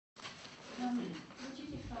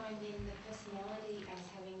define then the personality as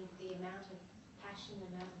having the amount of passion, the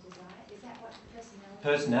amount of desire? Is that what personality is?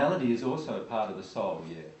 Personality is also a part of the soul,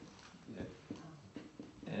 yeah.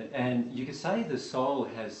 And you could say the soul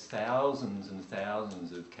has thousands and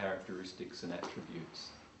thousands of characteristics and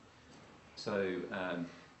attributes. So,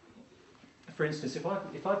 for instance, if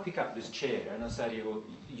I pick up this chair and I say to you, well,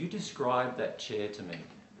 you describe that chair to me,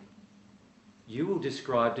 you will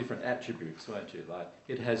describe different attributes, won't you? Like,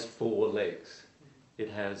 it has 4 legs. It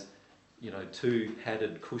has, 2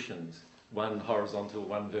 padded cushions, one horizontal,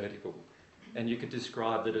 one vertical. And you could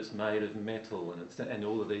describe that it's made of metal and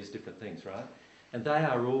all of these different things, right? And they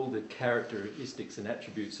are all the characteristics and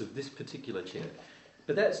attributes of this particular chair.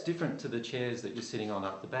 But that's different to the chairs that you're sitting on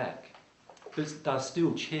up the back. They're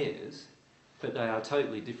still chairs, but they are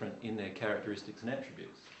totally different in their characteristics and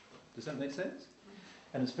attributes. Does that make sense?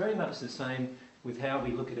 And it's very much the same with how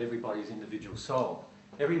we look at everybody's individual soul.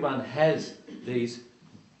 Everyone has these,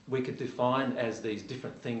 we could define as these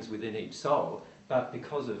different things within each soul, but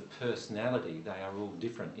because of personality, they are all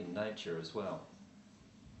different in nature as well.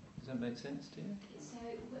 Does that make sense to you? So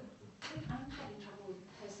I'm having trouble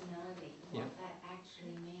with personality, what that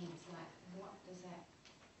actually means. Like, what does that,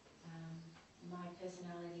 my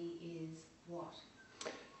personality is what?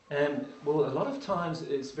 Well, a lot of times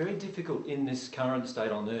it's very difficult in this current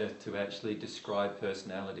state on earth to actually describe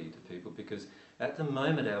personality to people, because at the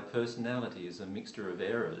moment our personality is a mixture of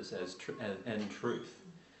errors and truth.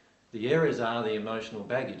 The errors are the emotional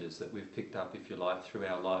baggages that we've picked up, if you like, through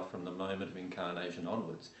our life from the moment of incarnation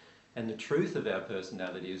onwards. And the truth of our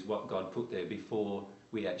personality is what God put there before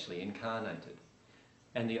we actually incarnated.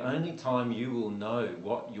 And the only time you will know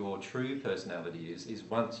what your true personality is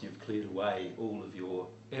once you've cleared away all of your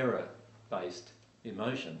error-based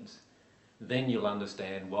emotions. Then you'll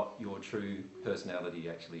understand what your true personality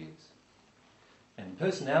actually is. And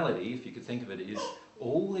personality, if you could think of it, is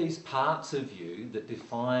all these parts of you that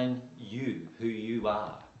define you, who you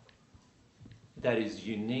are. That is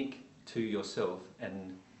unique to yourself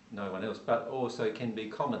and no one else, but also can be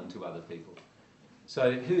common to other people.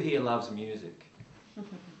 So who here loves music?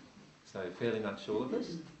 So fairly much all of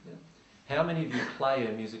us. Yeah. How many of you play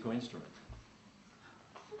a musical instrument?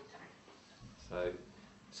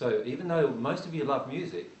 So even though most of you love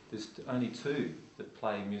music, there's only 2 that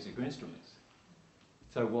play musical instruments.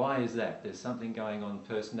 So why is that? There's something going on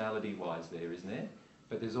personality-wise there, isn't there?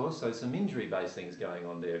 But there's also some injury-based things going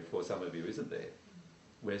on there for some of you, isn't there?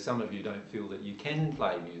 Where some of you don't feel that you can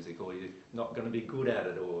play music, or you're not going to be good at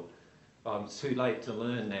it, or it's too late to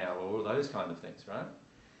learn now, or all those kind of things, right?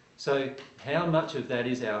 So how much of that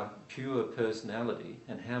is our pure personality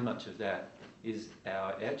and how much of that is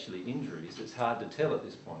our actually injuries? It's hard to tell at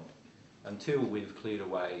this point until we've cleared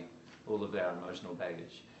away all of our emotional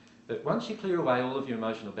baggage. But once you clear away all of your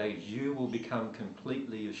emotional baggage, you will become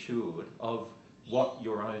completely assured of what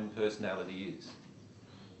your own personality is.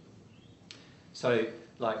 So,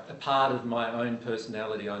 like, a part of my own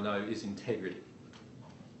personality I know is integrity.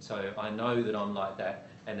 So I know that I'm like that,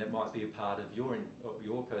 and it might be a part of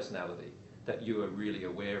your personality that you are really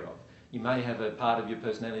aware of. You may have a part of your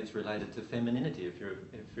personality that's related to femininity if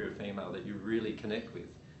you're a female that you really connect with,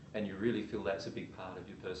 and you really feel that's a big part of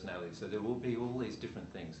your personality. So there will be all these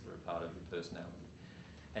different things that are a part of your personality.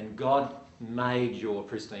 And God made your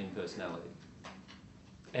pristine personality.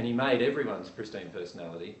 And He made everyone's pristine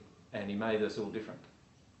personality, and He made us all different.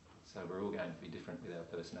 So we're all going to be different with our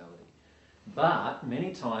personality. But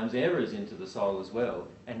many times errors into the soul as well,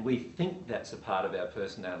 and we think that's a part of our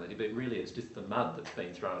personality, but really it's just the mud that's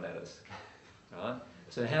been thrown at us. Right?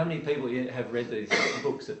 So how many people have read these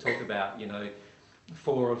books that talk about,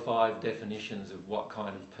 4 or 5 definitions of what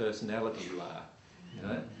kind of personality you are,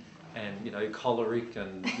 and choleric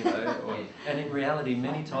and and in reality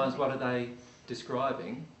many times what are they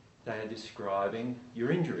describing? They are describing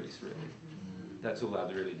your injuries, really. That's all they're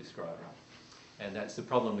really describing. And that's the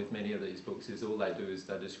problem with many of these books, is all they do is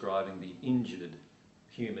they're describing the injured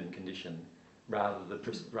human condition rather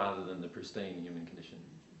than the pristine human condition.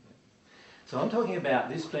 So I'm talking about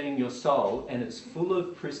this being your soul, and it's full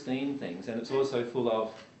of pristine things, and it's also full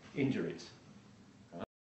of injuries.